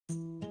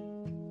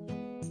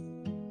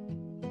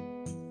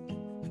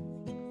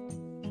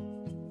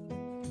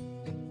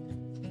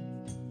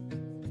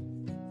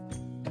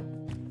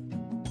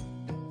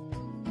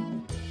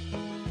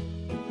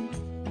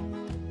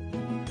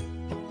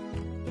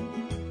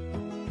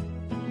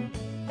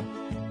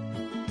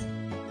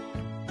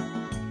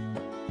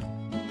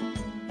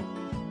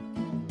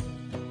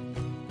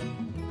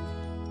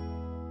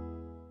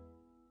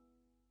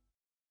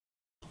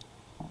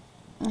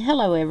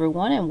Hello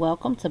everyone, and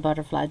welcome to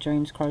Butterfly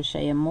Dreams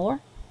Crochet and More.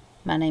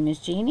 My name is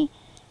Jeannie,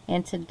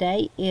 and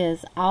today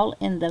is All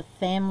in the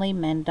Family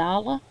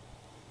Mandala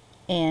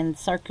and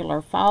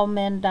Circular Fall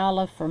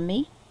Mandala for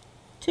me,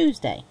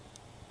 Tuesday.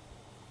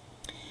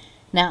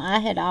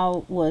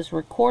 Now was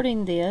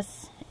recording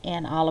this,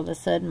 and all of a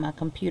sudden my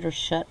computer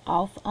shut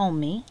off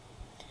on me.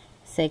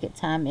 Second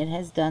time it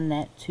has done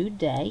that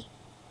today.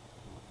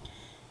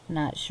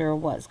 Not sure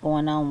what's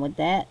going on with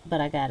that, but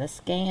I got a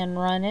scan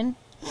running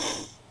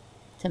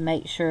to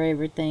make sure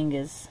everything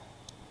is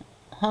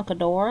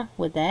hunky-dory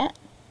with that.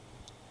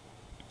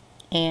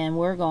 And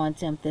we're going to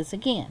attempt this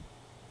again.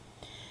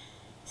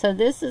 So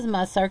this is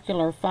my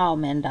Circular Fall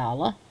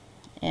Mandala,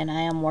 and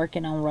I am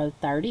working on row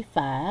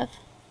 35.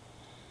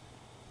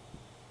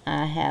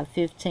 I have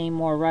 15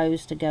 more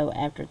rows to go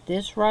after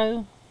this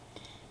row,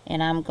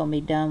 and I'm going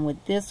to be done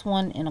with this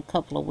one in a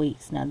couple of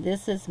weeks. Now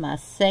this is my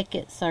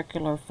second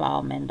Circular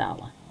Fall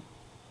Mandala.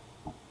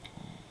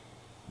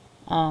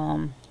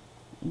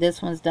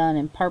 This one's done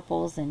in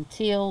purples and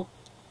teal,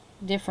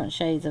 different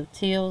shades of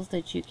teals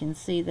that you can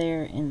see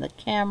there in the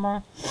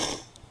camera.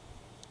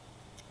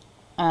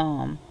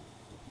 I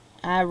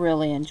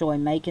really enjoy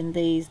making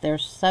these. They're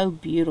so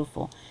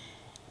beautiful.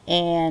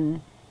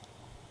 And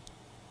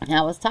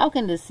I was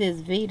talking to Sis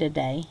V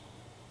today,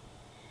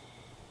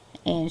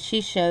 and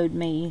she showed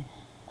me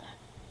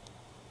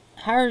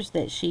hers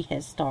that she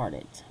has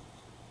started.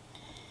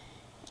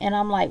 And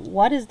I'm like,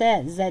 what is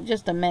that? Is that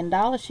just a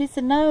mandala? She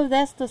said, no,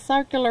 that's the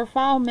Circular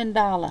Fall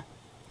Mandala.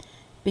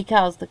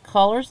 Because the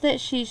colors that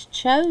she's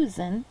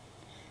chosen,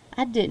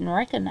 I didn't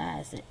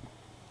recognize it.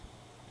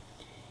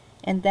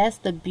 And that's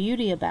the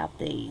beauty about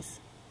these.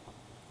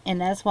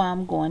 And that's why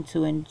I'm going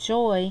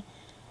to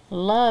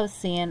love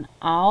seeing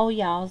all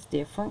y'all's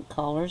different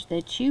colors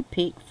that you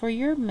pick for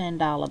your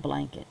mandala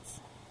blankets.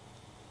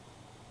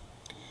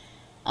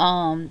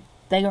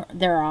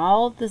 They're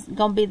all going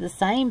to be the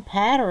same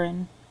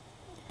pattern,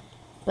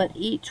 but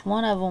each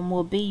one of them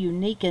will be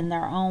unique in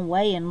their own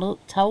way and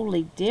look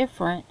totally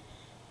different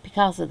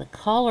because of the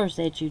colors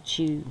that you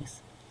choose.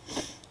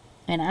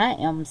 And I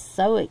am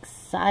so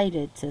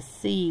excited to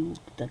see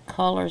the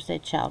colors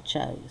that y'all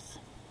chose.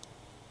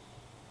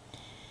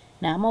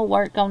 Now I'm going to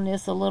work on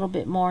this a little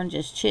bit more and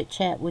just chit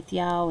chat with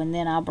y'all, and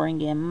then I'll bring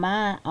in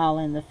my All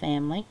in the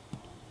Family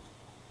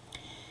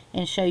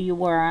and show you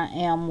where I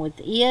am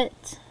with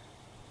it.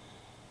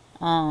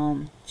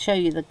 Show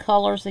you the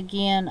colors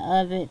again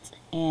of it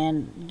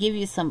and give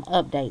you some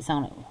updates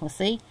on it. Well,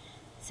 see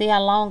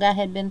how long I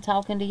had been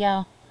talking to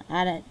y'all?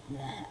 I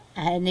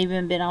hadn't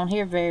even been on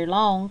here very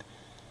long.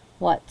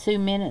 What, 2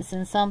 minutes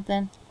and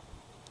something?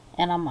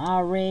 And I'm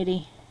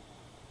already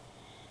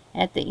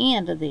at the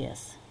end of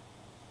this.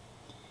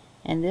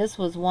 And this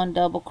was one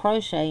double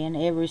crochet in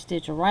every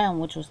stitch around,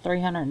 which was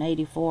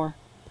 384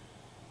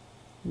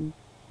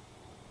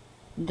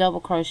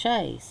 double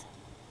crochets.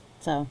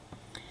 So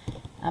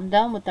I'm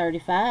done with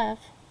 35.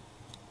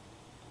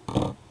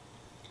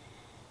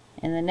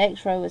 And the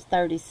next row is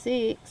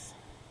 36.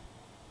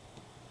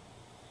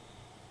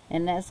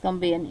 And that's going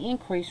to be an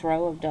increased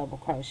row of double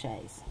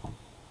crochets.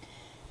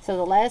 So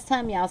the last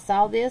time y'all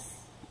saw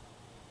this,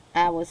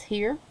 I was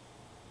here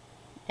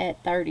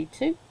at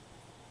 32.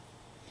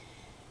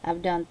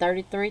 I've done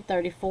 33,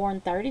 34,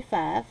 and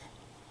 35.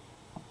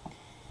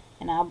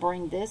 And I'll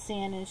bring this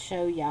in and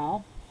show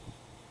y'all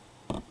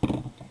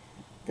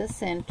the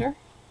center.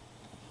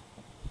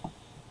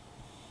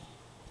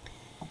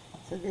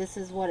 So this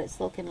is what it's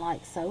looking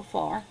like so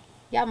far.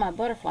 Y'all, my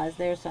butterfly's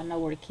there, so I know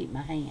where to keep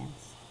my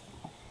hands.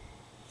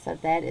 So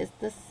that is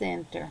the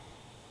center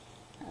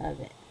of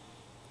it.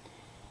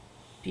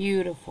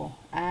 Beautiful.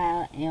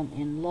 I am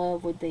in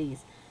love with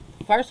these.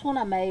 The first one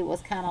I made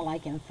was kind of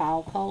like in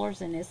fall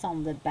colors, and it's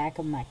on the back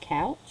of my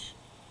couch.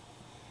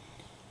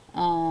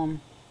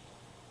 I'm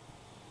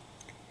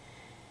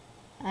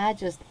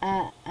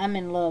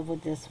in love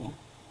with this one.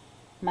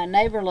 My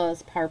neighbor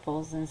loves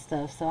purples and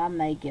stuff, so I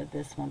may give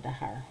this one to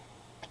her.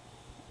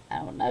 I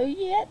don't know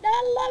yet.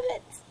 I love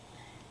it.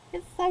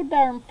 It's so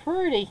darn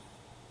pretty.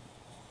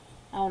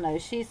 Oh no,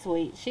 she's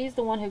sweet. She's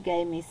the one who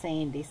gave me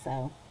Sandy,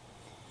 so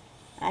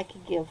I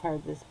could give her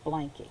this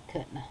blanket,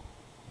 couldn't I?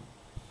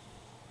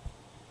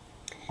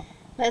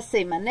 Let's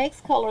see, my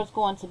next color is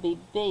going to be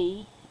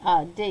D.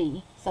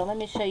 So let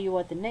me show you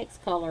what the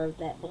next color of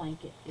that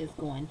blanket is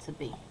going to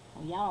be.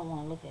 Well, y'all don't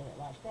want to look at it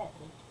like that,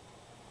 do you?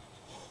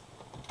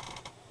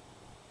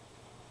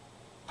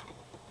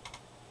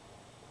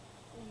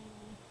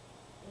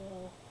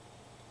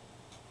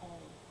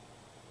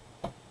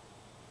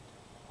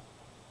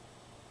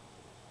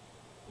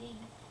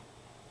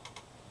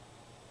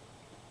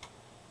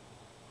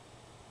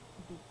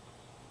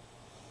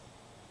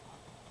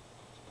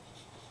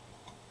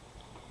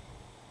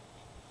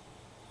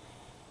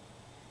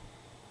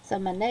 So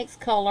my next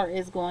color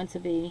is going to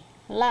be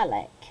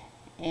lilac,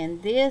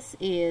 and this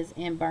is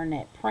in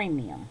Burnett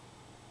Premium.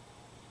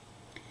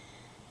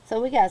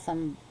 So we got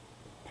some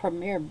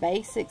Premier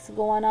Basics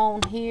going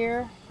on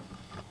here,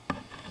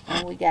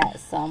 and we got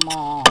some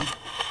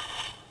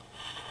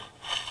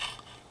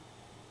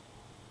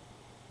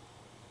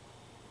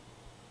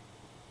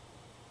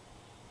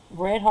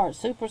Red Heart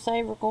Super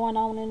Saver going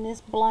on in this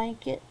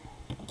blanket.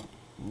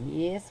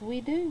 Yes, we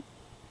do.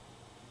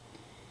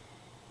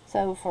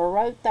 So for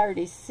row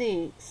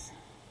 36,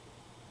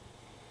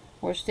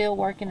 we're still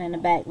working in the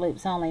back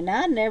loops only.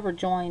 Now I never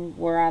join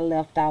where I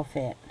left off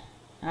at.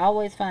 I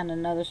always find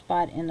another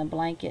spot in the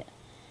blanket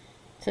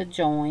to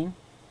join.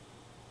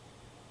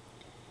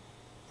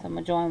 So I'm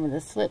going to join with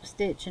a slip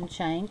stitch and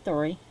chain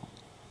 3.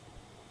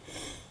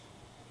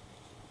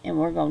 And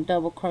we're going to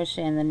double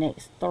crochet in the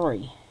next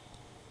 3.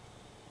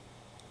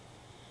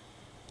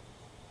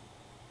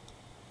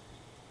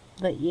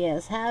 But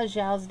yes, how's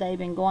y'all's day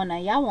been going? Now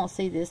y'all won't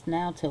see this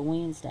now till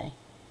Wednesday.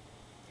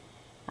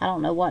 I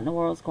don't know what in the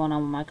world's going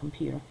on with my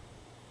computer.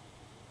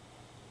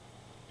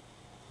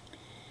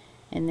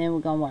 And then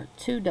we're going to work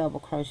 2 double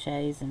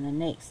crochets in the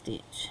next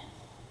stitch.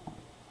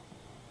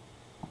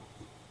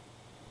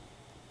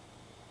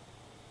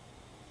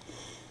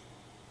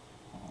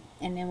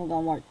 And then we're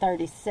going to work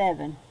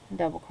 37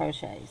 double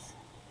crochets.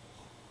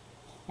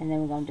 And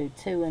then we're going to do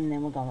 2, and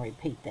then we're going to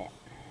repeat that.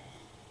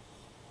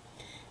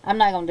 I'm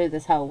not going to do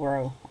this whole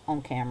row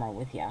on camera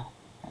with y'all.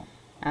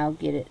 I'll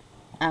get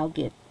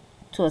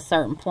to a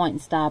certain point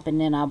and stop,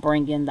 and then I'll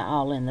bring in the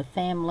All in the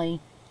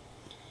Family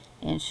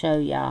and show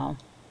y'all.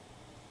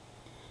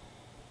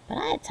 But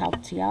I had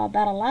talked to y'all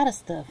about a lot of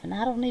stuff, and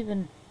I don't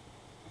even...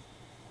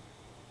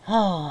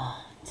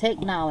 Oh,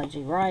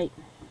 technology, right?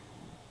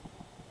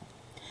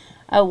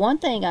 Oh, one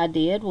thing I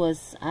did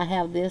was I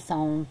have this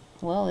on...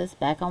 Well, it's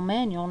back on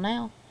manual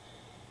now.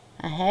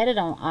 I had it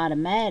on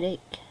automatic...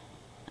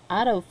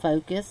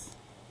 autofocus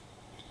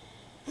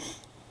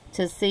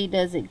to see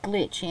does it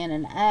glitch in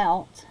and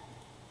out.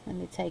 Let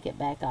me take it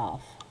back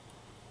off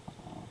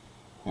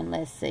and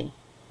let's see,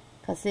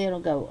 because see, it'll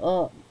go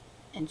up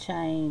and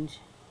change.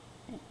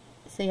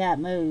 See how it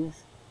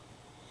moves?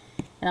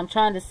 And I'm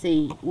trying to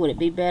see, would it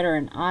be better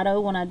in auto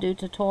when I do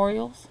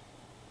tutorials,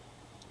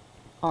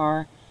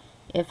 or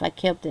if I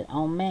kept it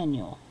on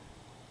manual.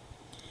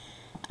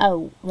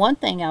 Oh, one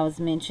thing I was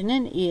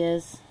mentioning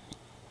is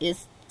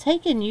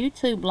taking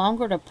YouTube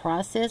longer to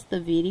process the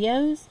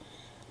videos.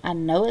 I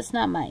know it's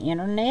not my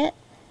internet.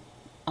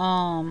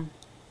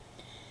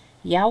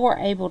 Y'all were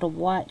able to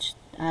watch,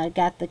 I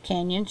got the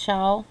Canyon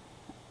Shawl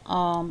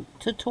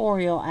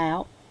tutorial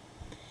out,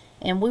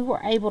 and we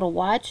were able to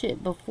watch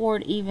it before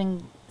it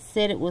even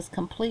said it was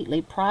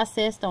completely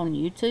processed on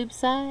YouTube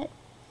side.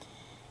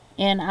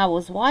 And I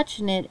was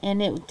watching it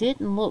and it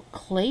didn't look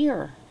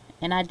clear,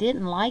 and I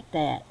didn't like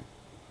that.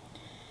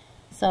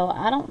 So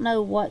I don't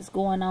know what's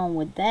going on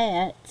with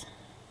that.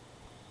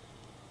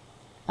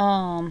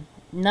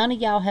 None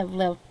of y'all have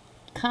left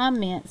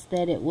comments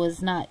that it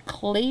was not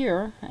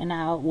clear, and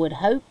I would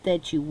hope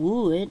that you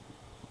would.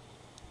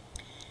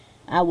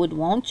 I would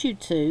want you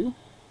to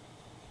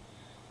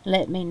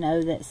let me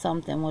know that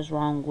something was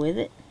wrong with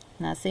it.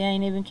 Now see, I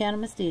ain't even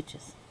counting my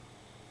stitches.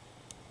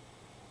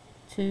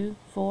 2,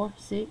 4,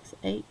 6,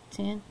 8,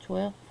 10,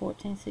 12,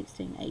 14,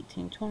 16,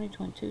 18, 20,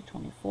 22,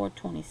 24,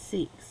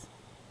 26.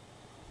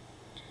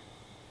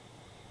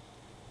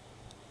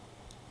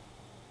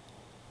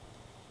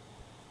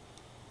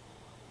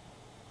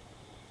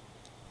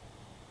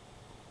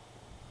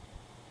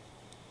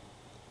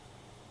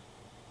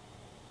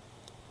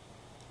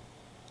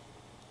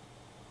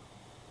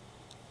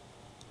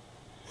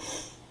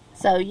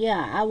 So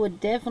yeah, I would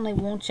definitely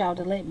want y'all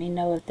to let me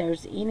know if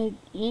there's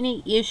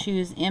any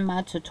issues in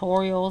my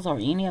tutorials or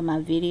any of my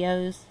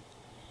videos.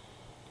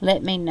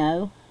 Let me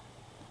know.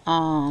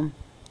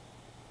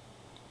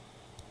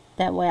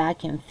 That way I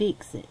can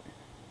fix it.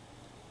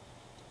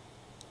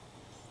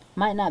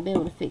 Might not be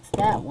able to fix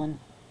that one.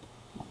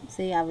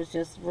 See, I was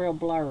just real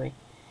blurry.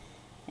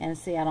 And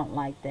see, I don't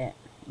like that.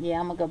 Yeah,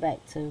 I'm going to go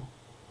back to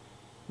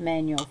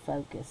manual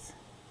focus.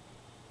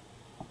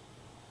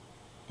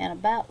 And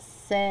about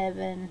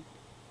 7%,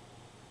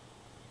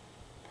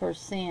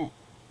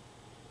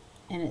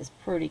 and it's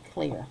pretty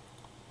clear.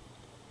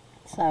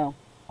 So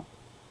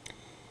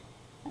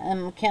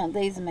I'm going to count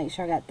these and make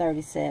sure I got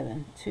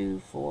 37.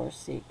 2, 4,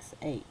 6,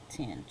 8,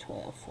 10,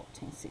 12,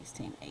 14,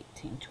 16,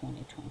 18, 20,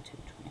 22,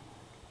 21.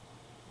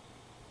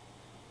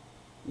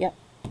 Yep.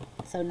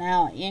 So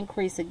now I'll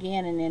increase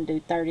again and then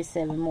do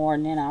 37 more,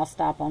 and then I'll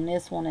stop on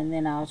this one, and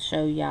then I'll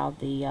show y'all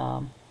the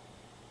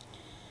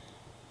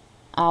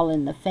All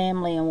in the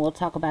Family, and we'll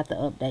talk about the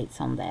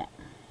updates on that.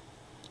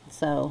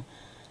 So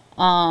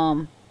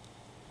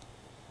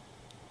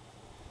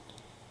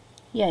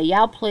yeah,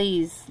 y'all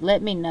please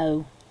let me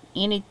know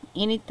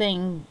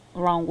anything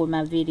wrong with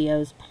my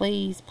videos.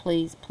 Please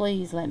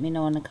let me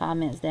know in the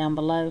comments down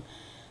below.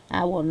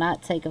 I will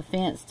not take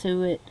offense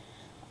to it.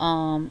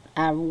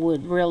 I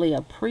would really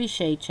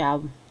appreciate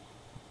y'all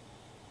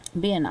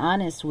being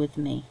honest with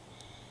me,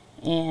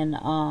 and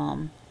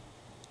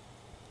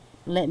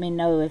let me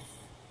know if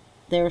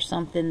there's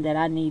something that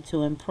I need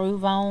to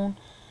improve on,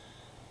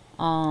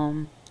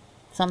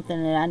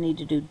 something that I need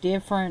to do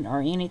different,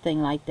 or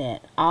anything like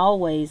that.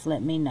 Always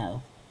let me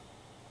know.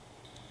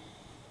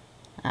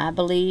 I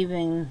believe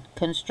in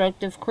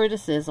constructive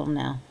criticism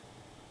now,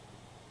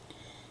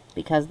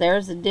 because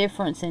there's a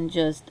difference in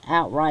just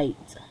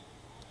outright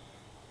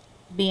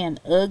being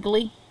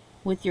ugly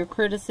with your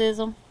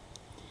criticism,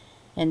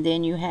 and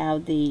then you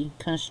have the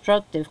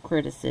constructive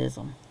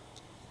criticism,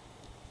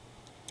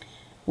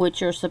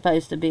 which you're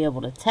supposed to be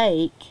able to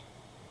take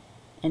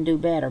and do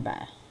better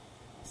by.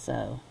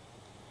 So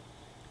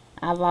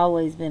I've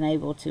always been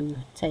able to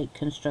take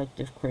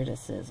constructive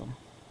criticism.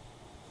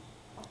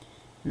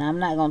 Now I'm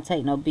not going to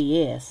take no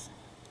BS,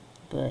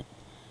 but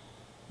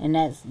and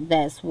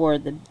that's where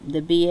the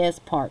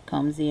BS part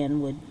comes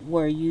in, with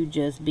where you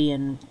just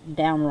being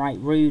downright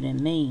rude and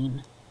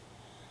mean.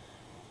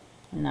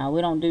 No,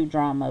 we don't do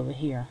drama over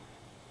here.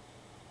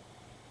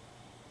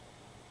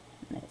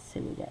 Let's see,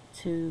 we got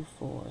 2,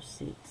 4,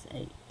 6,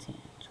 8, 10,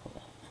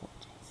 12,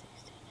 14,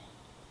 16,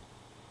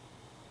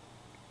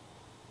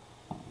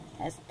 18.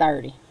 That's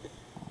 30.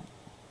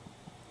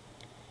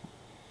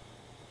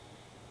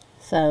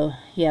 So,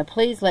 yeah,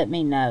 please let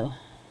me know.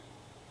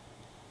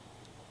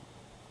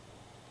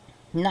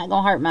 I'm not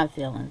going to hurt my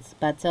feelings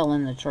by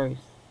telling the truth.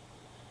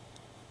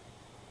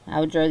 I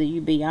would rather you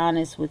be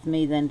honest with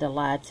me than to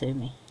lie to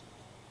me.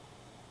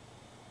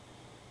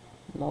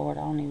 Lord,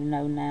 I don't even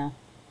know now.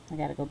 I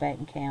got to go back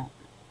and count.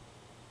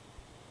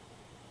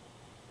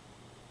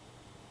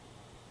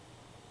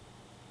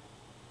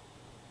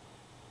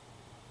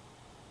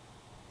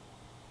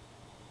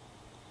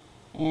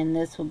 And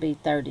this will be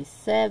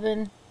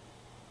 37.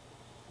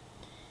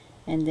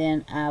 And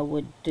then I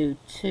would do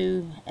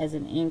 2 as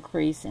an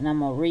increase, and I'm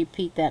going to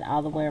repeat that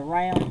all the way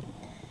around.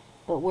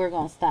 But we're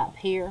going to stop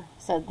here.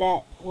 So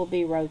that will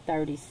be row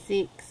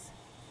 36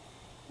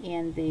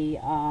 in the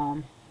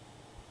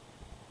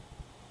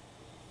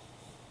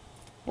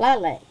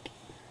lilac.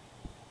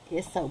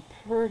 It's so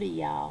pretty,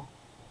 y'all.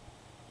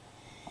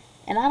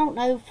 And I don't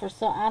know,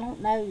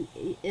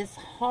 it's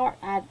hard.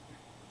 I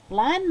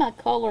lined my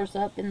colors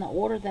up in the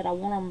order that I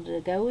want them to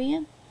go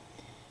in,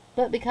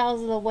 but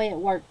because of the way it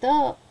worked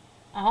up,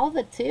 all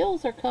the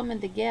teals are coming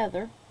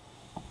together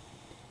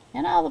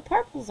and all the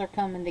purples are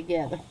coming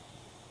together.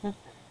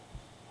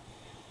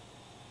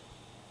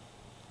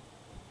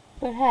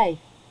 But hey,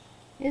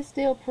 it's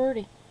still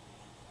pretty.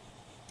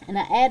 And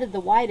I added the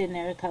white in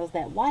there because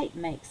that white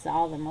makes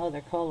all them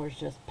other colors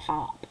just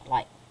pop.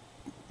 Like,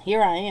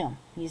 here I am.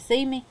 You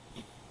see me?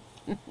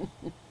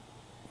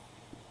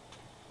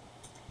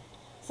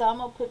 So I'm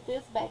going to put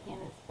this back in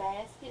its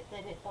basket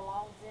that it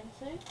belongs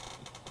into.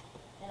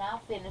 And I'll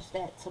finish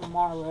that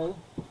tomorrow.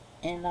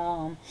 And,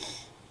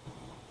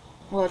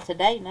 well,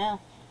 today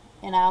now.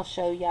 And I'll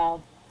show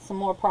y'all some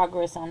more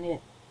progress on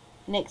it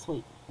next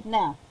week.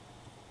 Now,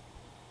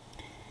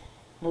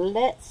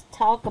 let's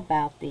talk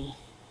about the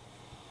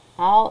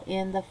All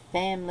in the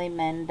Family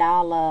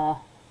mandala.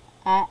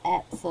 I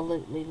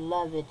absolutely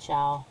love it,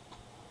 y'all.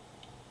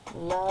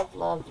 Love,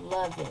 love,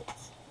 love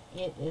it.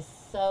 It is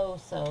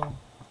so, so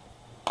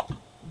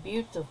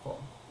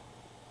beautiful.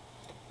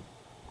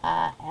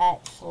 I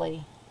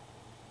actually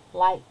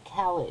like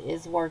how it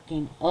is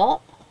working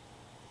up.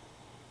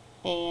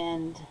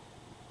 And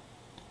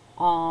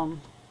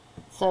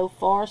so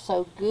far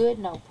so good.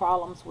 No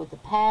problems with the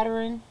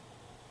pattern.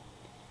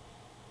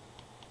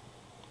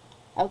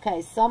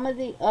 Okay, some of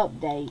the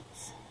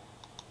updates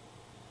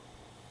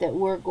that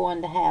we're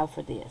going to have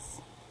for this.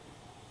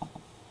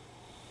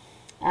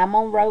 I'm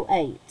on row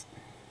 8.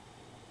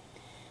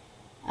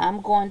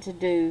 I'm going to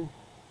do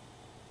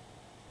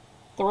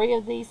 3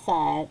 of these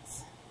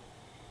sides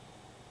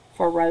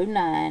for row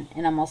 9,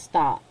 and I'm going to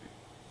stop.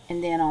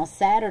 And then on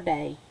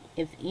Saturday,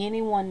 if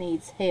anyone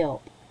needs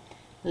help,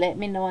 let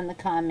me know in the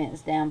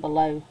comments down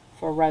below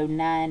for row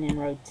 9 and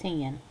row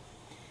 10.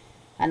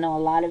 I know a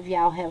lot of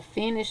y'all have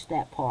finished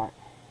that part,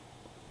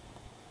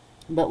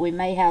 but we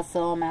may have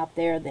some out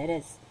there that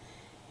has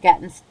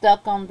gotten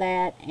stuck on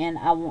that, and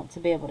I want to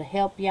be able to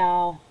help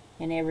y'all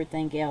and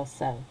everything else.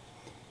 So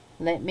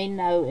let me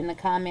know in the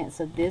comments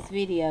of this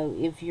video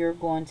if you're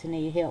going to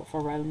need help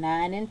for row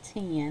 9 and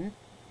 10.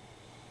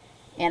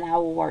 And I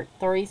will work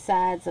 3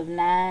 sides of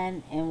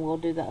 9, and we'll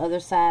do the other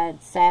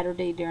side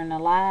Saturday during the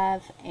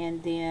live,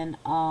 and then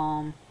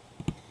I'll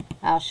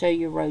show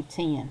you row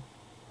 10.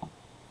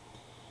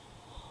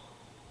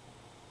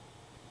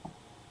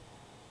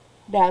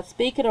 Now,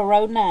 speaking of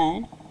row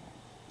 9,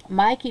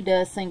 Mikey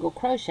does single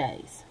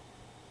crochets,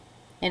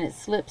 and it's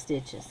slip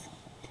stitches.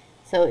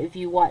 So if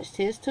you watched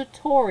his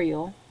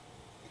tutorial,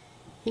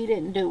 he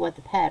didn't do what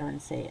the pattern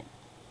said,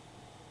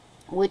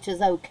 which is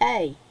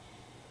okay.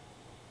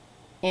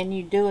 And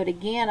you do it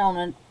again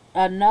on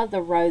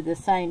another row, the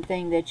same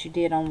thing that you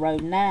did on row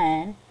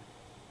 9.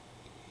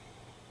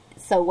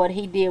 So what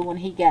he did when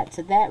he got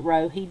to that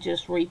row, he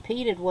just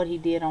repeated what he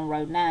did on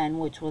row 9,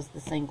 which was the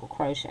single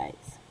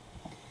crochets.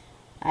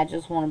 I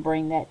just want to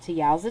bring that to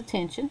y'all's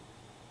attention.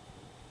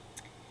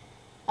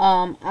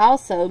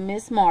 Also,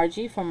 Miss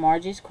Margie from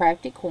Margie's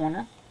Crafty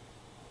Corner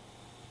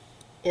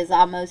is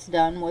almost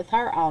done with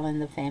her All in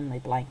the Family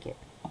blanket.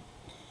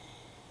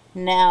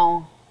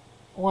 Now,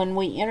 when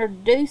we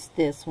introduced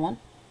this one,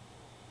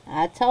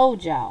 I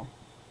told y'all,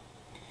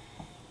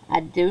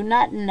 I do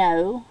not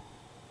know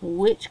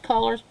which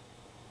color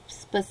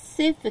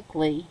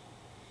specifically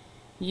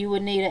you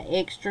would need an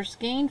extra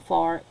skein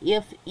for,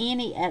 if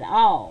any at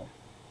all,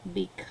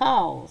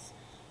 because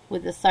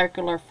with the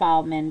Circular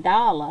Fall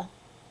Mandala,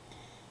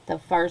 the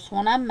first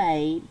one I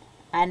made,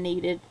 I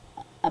needed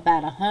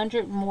about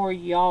 100 more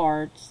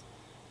yards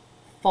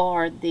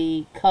for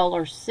the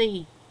color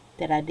C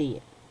that I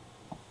did.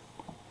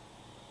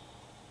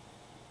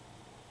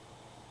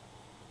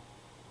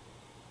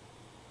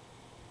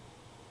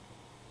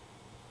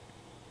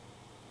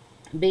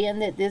 Being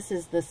that this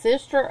is the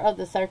sister of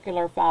the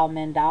Circular Fall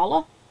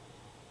Mandala,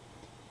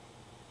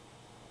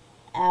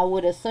 I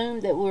would assume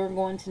that we're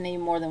going to need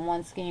more than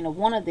one skein of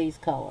one of these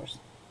colors.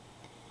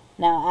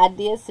 Now, I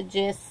did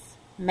suggest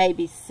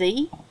maybe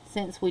C,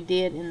 since we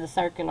did in the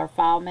Circular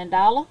Fall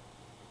Mandala.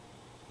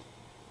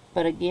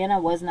 But again, I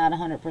was not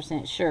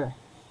 100% sure.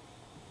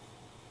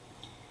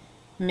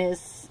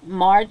 Miss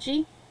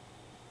Margie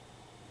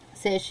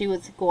said she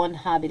was going to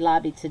Hobby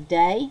Lobby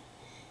today,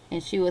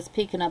 and she was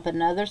picking up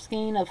another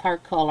skein of her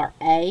color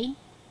A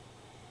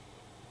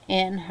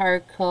and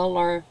her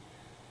color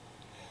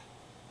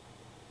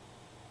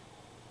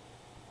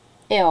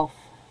Elf.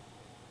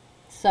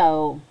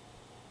 So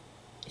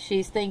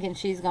she's thinking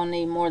she's going to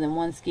need more than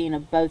one skein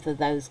of both of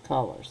those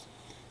colors.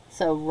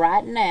 So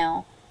right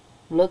now,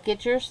 look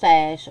at your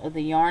stash of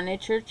the yarn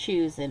that you're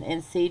choosing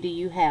and see, do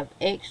you have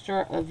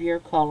extra of your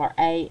color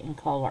A and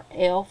color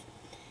Elf?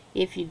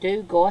 If you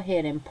do, go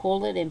ahead and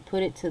pull it and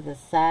put it to the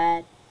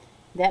side.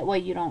 That way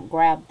you don't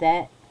grab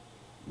that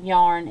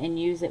yarn and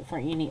use it for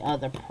any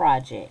other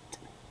project,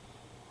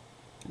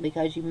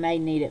 because you may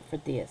need it for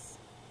this.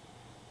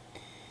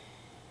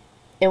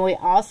 And we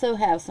also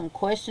have some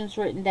questions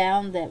written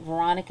down that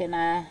Veronica and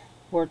I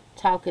were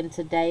talking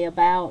today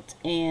about,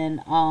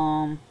 and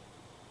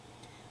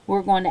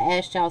we're going to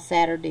ask y'all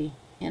Saturday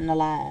in the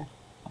live.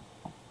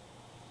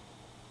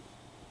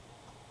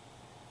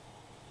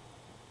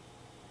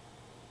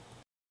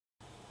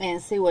 And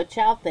see what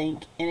y'all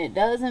think. And it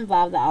does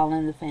involve the All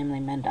in the Family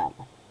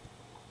mandala.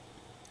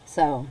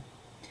 So,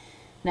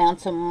 now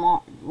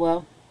tomorrow,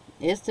 well,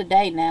 it's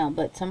today now,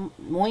 but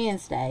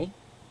Wednesday,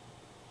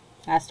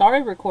 I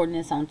started recording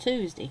this on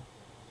Tuesday,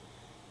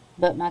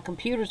 but my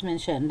computer's been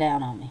shutting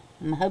down on me.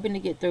 I'm hoping to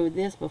get through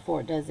this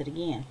before it does it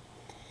again.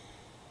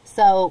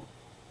 So,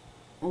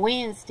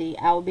 Wednesday,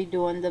 I will be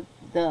doing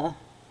the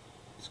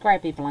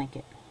scrappy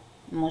blanket.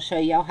 I'm going to show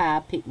y'all how I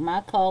pick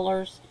my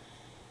colors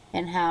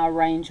and how I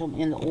arrange them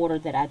in the order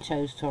that I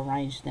chose to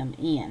arrange them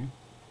in.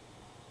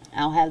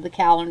 I'll have the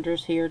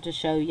calendars here to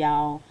show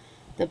y'all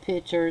the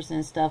pictures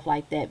and stuff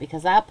like that,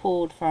 because I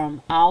pulled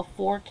from all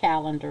 4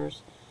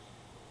 calendars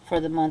for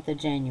the month of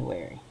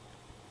January.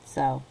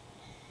 So,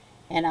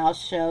 and I'll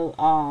show,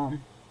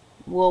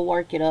 we'll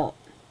work it up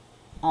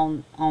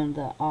on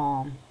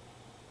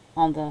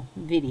the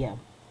video.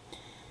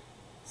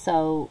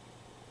 So,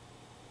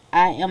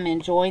 I am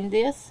enjoying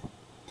this.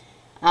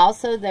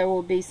 Also, there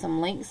will be some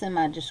links in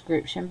my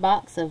description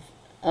box of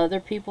other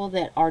people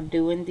that are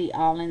doing the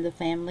All in the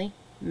Family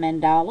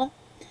mandala.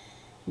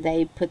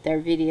 They put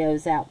their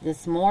videos out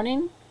this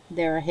morning.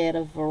 They're ahead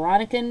of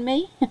Veronica and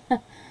me.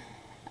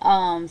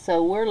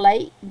 So we're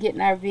late getting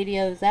our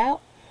videos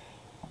out,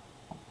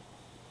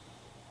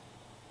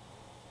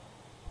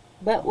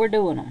 but we're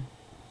doing them.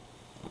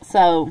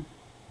 So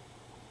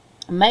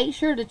make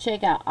sure to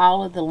check out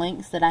all of the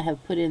links that I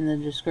have put in the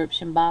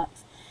description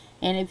box.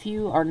 And if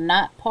you are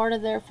not part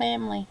of their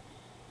family,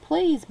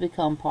 please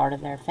become part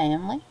of their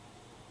family.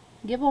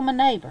 Give them a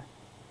neighbor.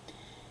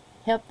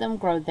 Help them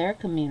grow their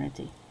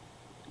community.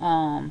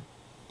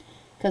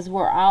 Because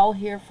we're all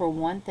here for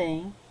one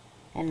thing,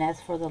 and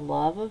that's for the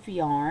love of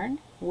yarn.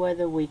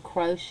 Whether we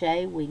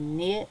crochet, we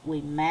knit,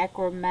 we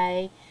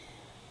macrame,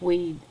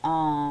 we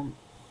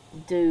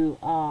do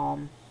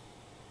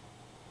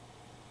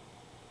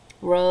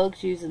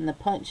rugs using the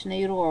punch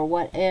needle or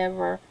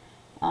whatever.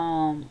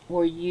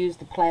 Or use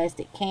the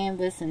plastic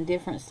canvas and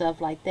different stuff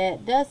like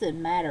that.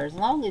 Doesn't matter, as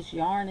long as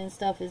yarn and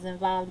stuff is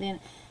involved in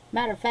it.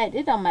 Matter of fact,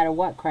 it don't matter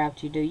what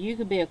craft you do. You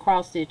could be a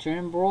cross stitcher,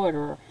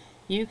 embroiderer,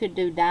 you could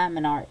do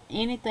diamond art,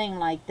 anything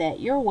like that.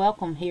 You're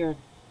welcome here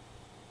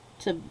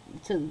to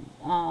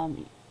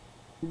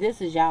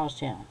this is y'all's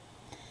channel.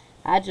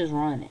 I just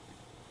run it.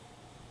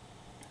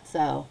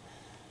 So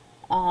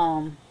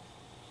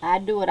I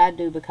do what I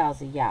do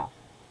because of y'all.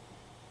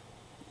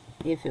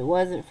 If it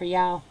wasn't for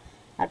y'all,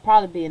 I'd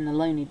probably be in the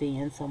loony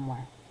bin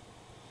somewhere.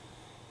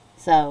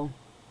 So,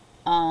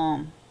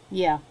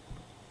 yeah.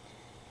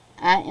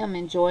 I am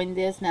enjoying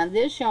this. Now,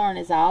 this yarn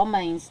is all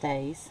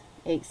mainstays,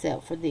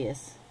 except for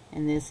this.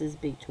 And this is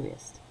Big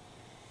Twist.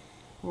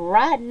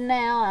 Right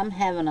now, I'm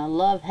having a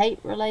love-hate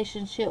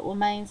relationship with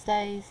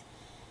mainstays.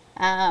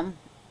 I'm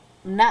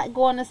not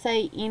going to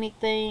say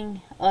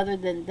anything other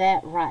than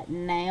that right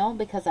now,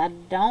 because I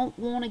don't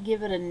want to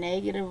give it a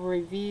negative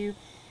review.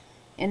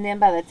 And then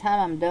by the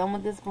time I'm done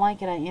with this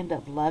blanket, I end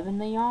up loving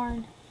the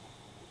yarn.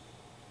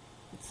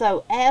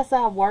 So as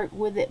I work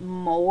with it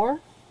more,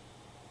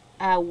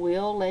 I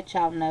will let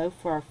y'all know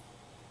for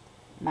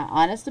my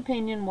honest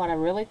opinion what I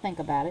really think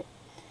about it.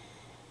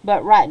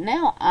 But right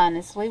now,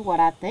 honestly,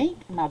 what I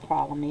think my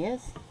problem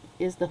is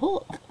the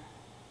hook.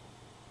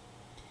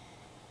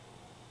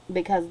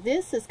 because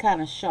this is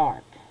kind of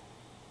sharp.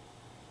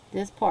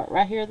 This part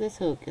right here, this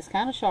hook, is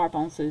kind of sharp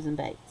on Susan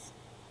Bates.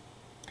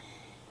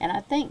 And I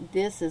think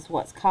this is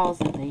what's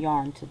causing the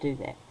yarn to do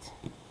that.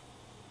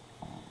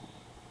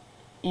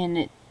 And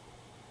it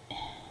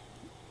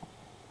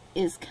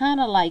is kind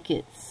of like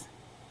it's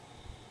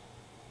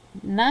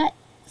not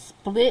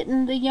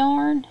splitting the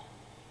yarn,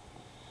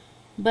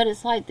 but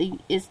it's like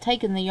it's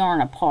taking the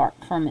yarn apart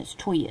from its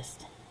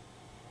twist.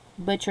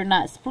 But you're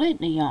not splitting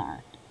the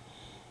yarn.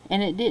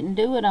 And it didn't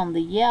do it on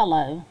the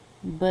yellow,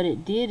 but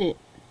it did it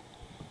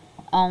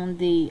on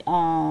the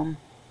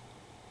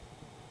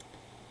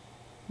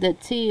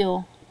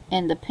teal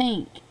and the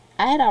pink.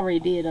 I had already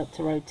did up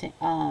to row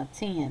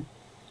 10.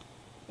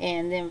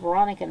 And then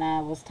Veronica and I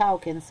was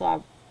talking, so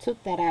I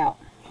took that out.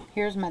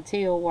 Here's my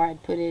teal where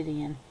I'd put it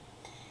in.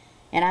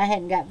 And I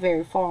hadn't got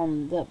very far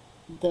on the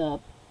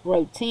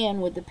row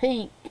 10 with the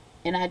pink,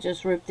 and I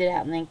just ripped it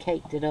out and then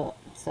caked it up.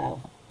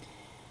 So,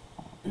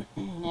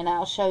 and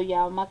I'll show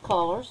y'all my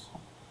colors.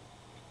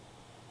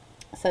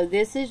 So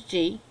this is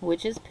G,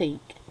 which is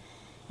pink.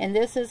 And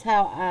this is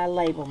how I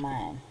label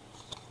mine.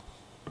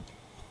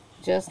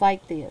 Just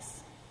like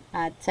this.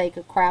 I take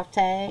a craft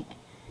tag.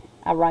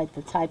 I write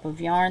the type of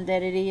yarn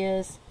that it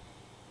is.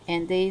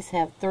 And these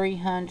have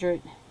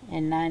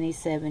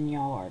 397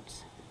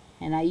 yards.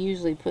 And I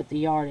usually put the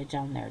yardage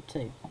on there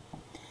too.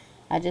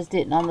 I just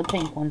didn't on the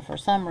pink one for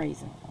some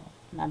reason.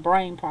 My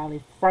brain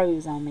probably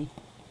froze on me.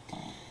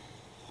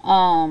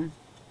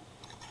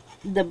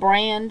 The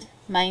brand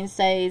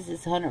Mainstays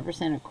is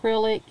 100%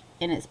 acrylic,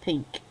 and it's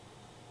pink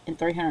and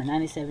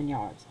 397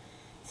 yards.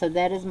 So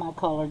that is my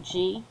color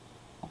G.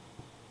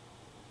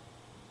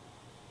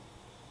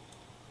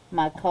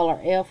 My color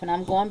F, and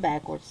I'm going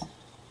backwards,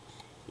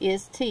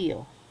 is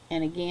teal.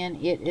 And again,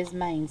 it is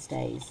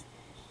Mainstays.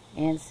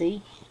 And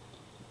see,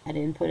 I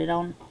didn't put it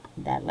on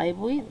that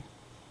label either.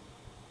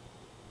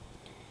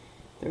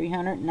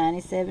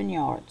 397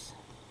 yards.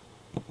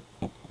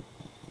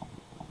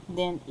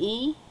 Then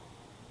E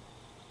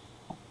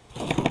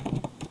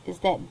is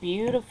that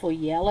beautiful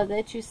yellow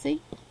that you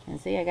see. And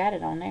see, I got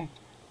it on there.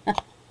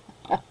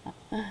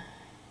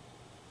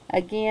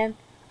 Again,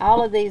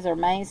 all of these are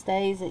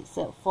Mainstays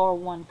except for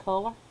one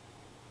color,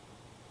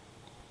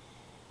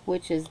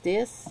 which is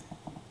this.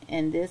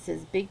 And this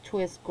is Big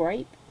Twist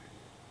Grape.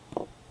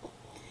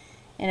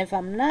 And if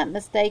I'm not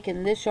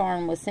mistaken, this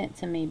yarn was sent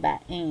to me by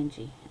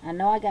Angie. I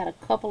know I got a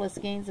couple of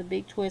skeins of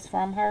Big Twist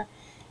from her.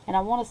 And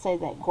I want to say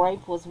that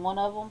grape was one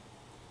of them,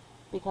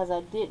 because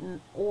I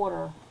didn't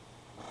order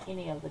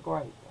any of the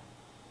grape.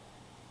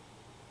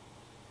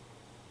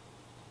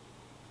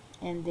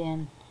 And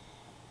then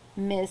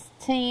Miss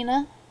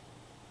Tina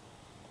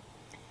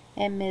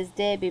and Miss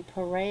Debbie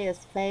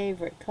Pereira's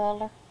favorite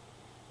color,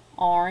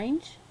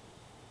 orange,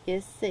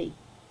 is C.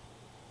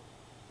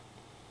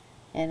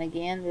 And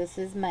again, this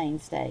is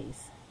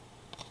Mainstays.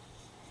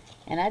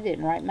 And I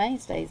didn't write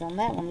Mainstays on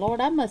that one.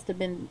 Lord, I must have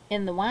been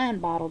in the wine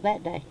bottle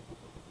that day.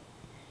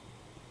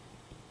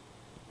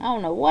 I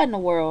don't know what in the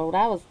world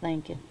I was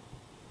thinking.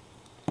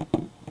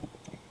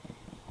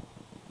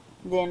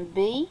 Then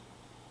B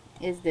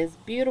is this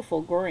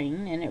beautiful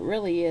green, and it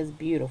really is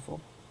beautiful.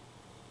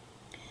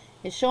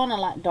 It's showing a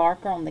lot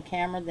darker on the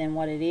camera than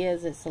what it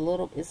is. It's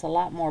a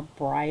lot more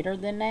brighter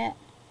than that.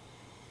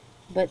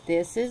 But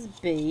this is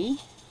B,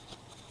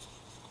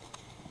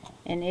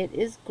 and it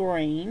is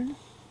green.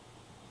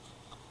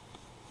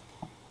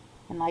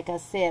 And like I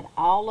said,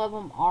 all of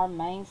them are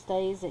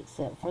Mainstays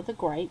except for the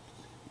grape.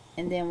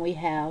 And then we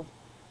have,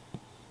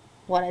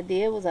 what I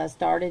did was I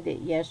started it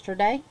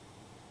yesterday,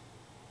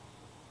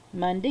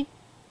 Monday.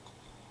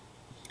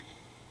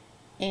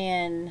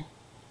 And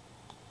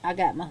I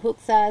got my hook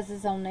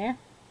sizes on there.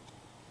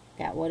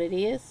 Got what it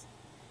is.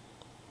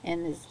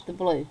 And it's the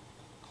blue.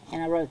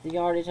 And I wrote the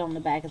yardage on the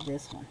back of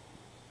this one.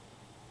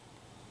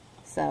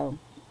 So,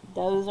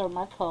 those are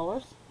my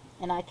colors.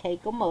 And I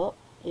cake them up.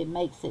 It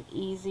makes it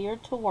easier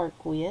to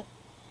work with.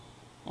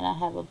 And I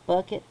have a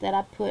bucket that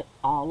I put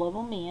all of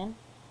them in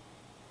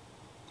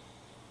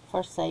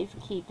for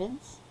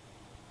safekeepings.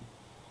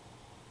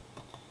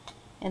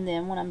 And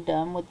then when I'm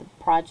done with the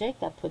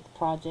project, I put the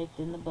project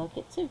in the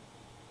bucket too.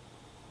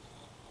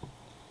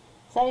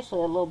 It's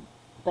actually a little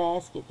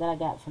basket that I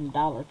got from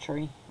Dollar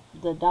Tree,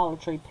 the Dollar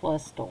Tree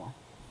Plus store.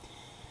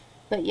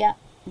 But yeah,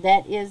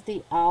 that is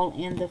the All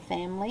in the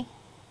Family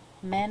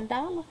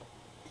mandala.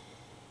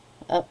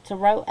 Up to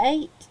row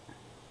 8.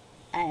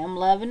 I am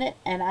loving it,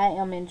 and I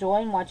am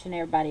enjoying watching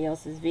everybody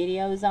else's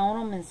videos on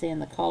them and seeing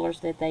the colors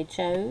that they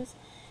chose.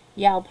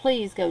 Y'all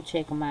please go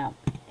check them out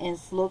and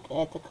look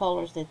at the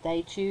colors that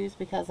they choose,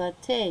 because I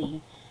tell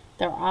you,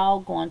 they're all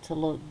going to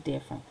look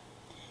different.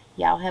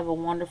 Y'all have a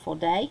wonderful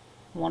day,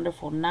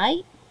 wonderful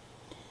night.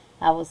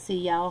 I will see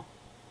y'all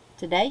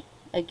today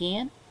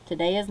again.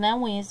 Today is now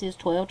Wednesday. It's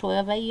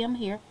 12:12 a.m.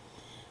 here.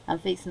 I'm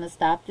fixing to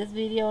stop this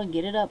video and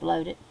get it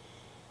uploaded.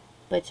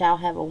 But y'all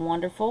have a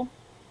wonderful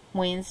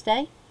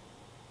Wednesday,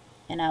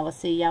 and I will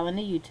see y'all in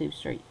the YouTube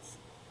streets.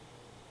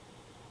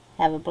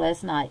 Have a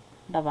blessed night.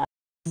 Bye-bye.